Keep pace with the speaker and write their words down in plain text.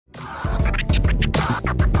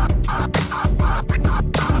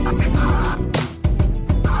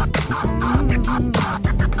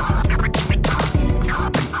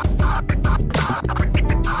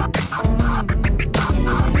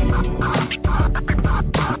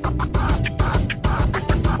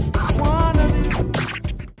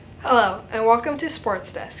to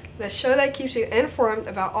Sports Desk, the show that keeps you informed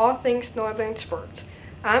about all things Northern sports.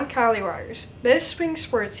 I'm Kylie Wires. This spring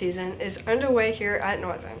sports season is underway here at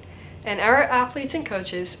Northern, and our athletes and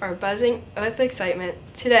coaches are buzzing with excitement.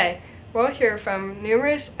 Today, we'll hear from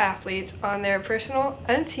numerous athletes on their personal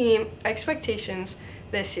and team expectations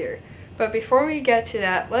this year. But before we get to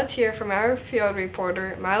that, let's hear from our field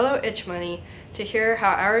reporter, Milo Itchmoney, to hear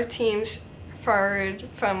how our teams fared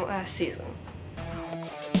from last season.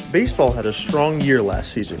 Baseball had a strong year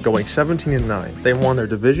last season, going 17-9. They won their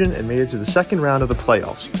division and made it to the second round of the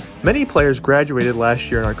playoffs. Many players graduated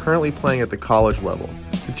last year and are currently playing at the college level.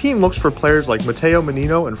 The team looks for players like Mateo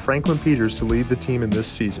Menino and Franklin Peters to lead the team in this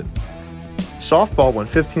season. Softball went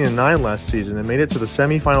 15-9 last season and made it to the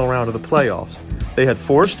semifinal round of the playoffs. They had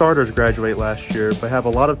 4 starters graduate last year, but have a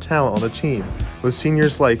lot of talent on the team, with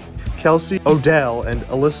seniors like Kelsey Odell and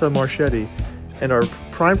Alyssa Marchetti, and are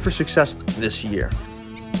primed for success this year.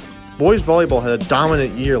 Boys volleyball had a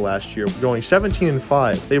dominant year last year, going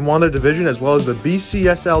 17-5. They won their division as well as the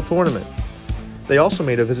BCSL tournament. They also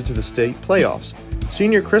made a visit to the state playoffs.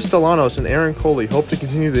 Senior Chris Delanos and Aaron Coley hope to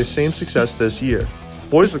continue the same success this year.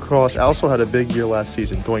 Boys lacrosse also had a big year last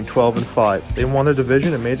season, going 12-5. They won their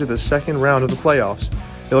division and made it to the second round of the playoffs.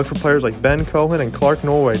 They look for players like Ben Cohen and Clark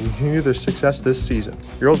Norway to continue their success this season.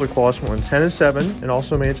 Girls lacrosse won 10-7 and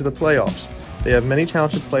also made it to the playoffs. They have many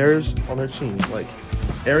talented players on their team, like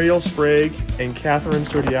Ariel Sprague and Catherine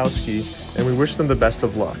Serdiowski, and we wish them the best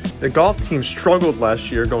of luck. The golf team struggled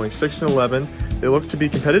last year, going 6-11. They look to be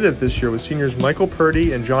competitive this year with seniors Michael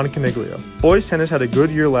Purdy and John Caniglio. Boys tennis had a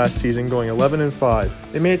good year last season, going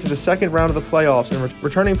 11-5. They made it to the second round of the playoffs, and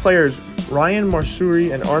returning players Ryan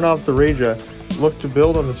Marsuri and Arnav Dhareja look to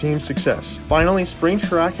build on the team's success. Finally, spring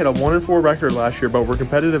track had a 1-4 record last year, but were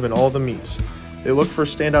competitive in all the meets. They look for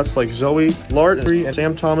standouts like Zoe Lart and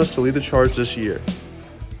Sam Thomas to lead the charge this year.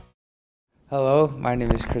 Hello, my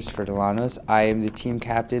name is Christopher Delanos. I am the team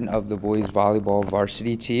captain of the boys volleyball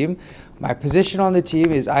varsity team. My position on the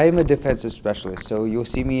team is I am a defensive specialist, so you'll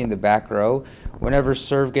see me in the back row. Whenever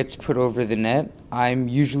serve gets put over the net, I'm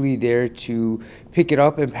usually there to pick it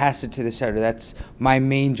up and pass it to the setter. That's my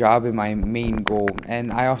main job and my main goal.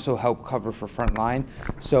 And I also help cover for front line.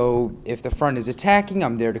 So if the front is attacking,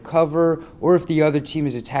 I'm there to cover. Or if the other team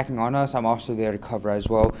is attacking on us, I'm also there to cover as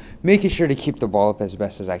well, making sure to keep the ball up as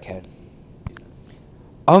best as I can.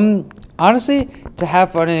 Honestly, to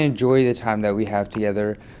have fun and enjoy the time that we have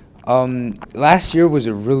together. Last year was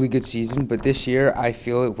a really good season, but this year I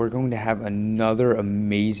feel like we're going to have another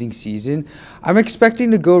amazing season. I'm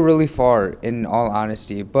expecting to go really far, in all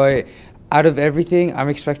honesty, but out of everything, I'm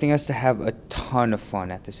expecting us to have a ton of fun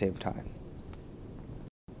at the same time.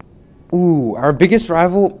 Ooh, our biggest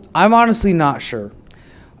rival? I'm honestly not sure.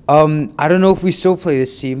 I don't know if we still play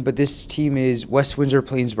this team, but this team is West Windsor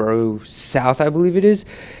Plainsboro South, I believe it is.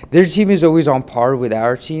 Their team is always on par with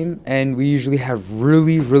our team, and we usually have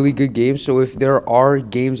really, really good games. So if there are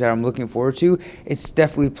games that I'm looking forward to, it's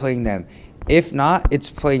definitely playing them. If not, it's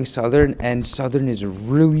playing Southern, and Southern is a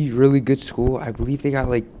really, really good school. I believe they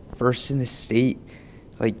got first in the state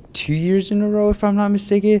 2 years in a row, if I'm not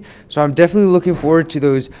mistaken. So I'm definitely looking forward to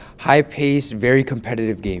those high-paced, very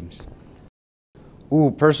competitive games. Ooh,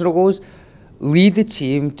 personal goals, lead the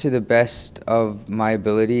team to the best of my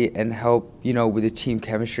ability and help, with the team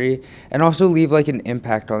chemistry, and also leave an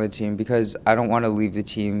impact on the team, because I don't want to leave the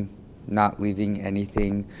team not leaving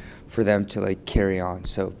anything for them to carry on.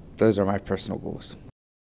 So those are my personal goals.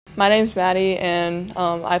 My name's Maddie, and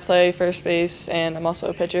I play first base, and I'm also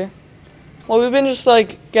a pitcher. Well, we've been just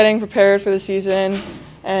getting prepared for the season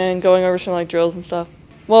and going over some drills and stuff.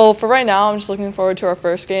 Well, for right now, I'm just looking forward to our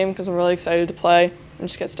first game because I'm really excited to play and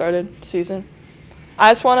just get started the season.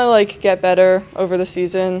 I just want to get better over the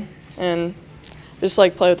season and just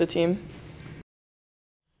play with the team.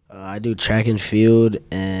 I do track and field,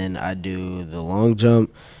 and I do the long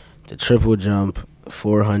jump, the triple jump,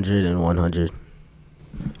 400 and 100.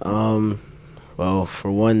 Well,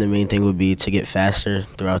 for one, the main thing would be to get faster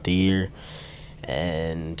throughout the year,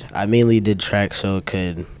 and I mainly did track so it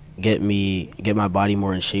could get my body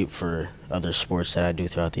more in shape for other sports that I do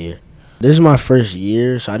throughout the year. This is my first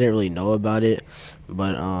year, so I didn't really know about it,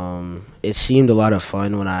 but it seemed a lot of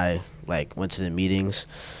fun when I went to the meetings,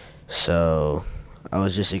 so I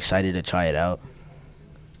was just excited to try it out.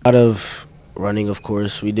 A lot of running, of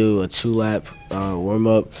course. We do a 2-lap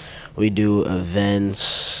warm-up. We do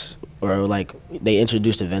events, or they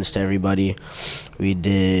introduced events to everybody. We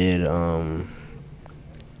did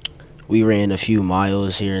we ran a few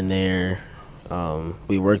miles here and there.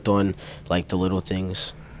 We worked on the little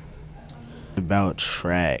things. About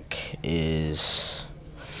track is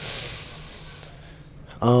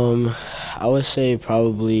I I would say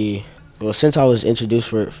probably, well, since I was introduced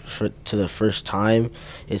to the first time,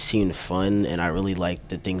 it seemed fun, and I really liked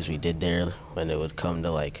the things we did there when it would come to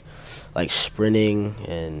like sprinting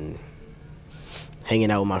and hanging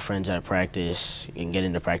out with my friends at practice and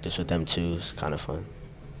getting to practice with them too. It's kind of fun.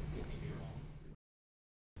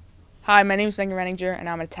 Hi, my name is Megan Renninger, and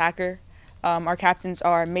I'm an attacker. Our captains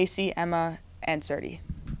are Macy, Emma, and Serdi.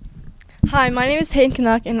 Hi, my name is Peyton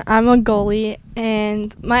Canuck, and I'm a goalie,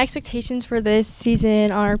 and my expectations for this season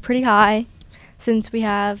are pretty high since we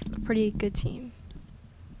have a pretty good team.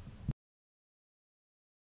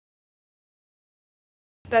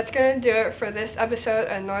 That's going to do it for this episode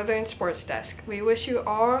of Northern Sports Desk. We wish you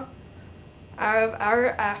all, our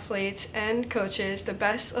athletes and coaches, the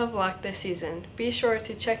best of luck this season. Be sure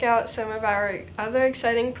to check out some of our other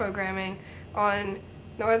exciting programming on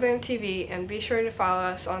Northern TV, and be sure to follow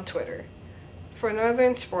us on Twitter. For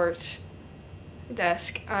Northern Sports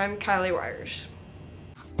Desk, I'm Kylie Wires.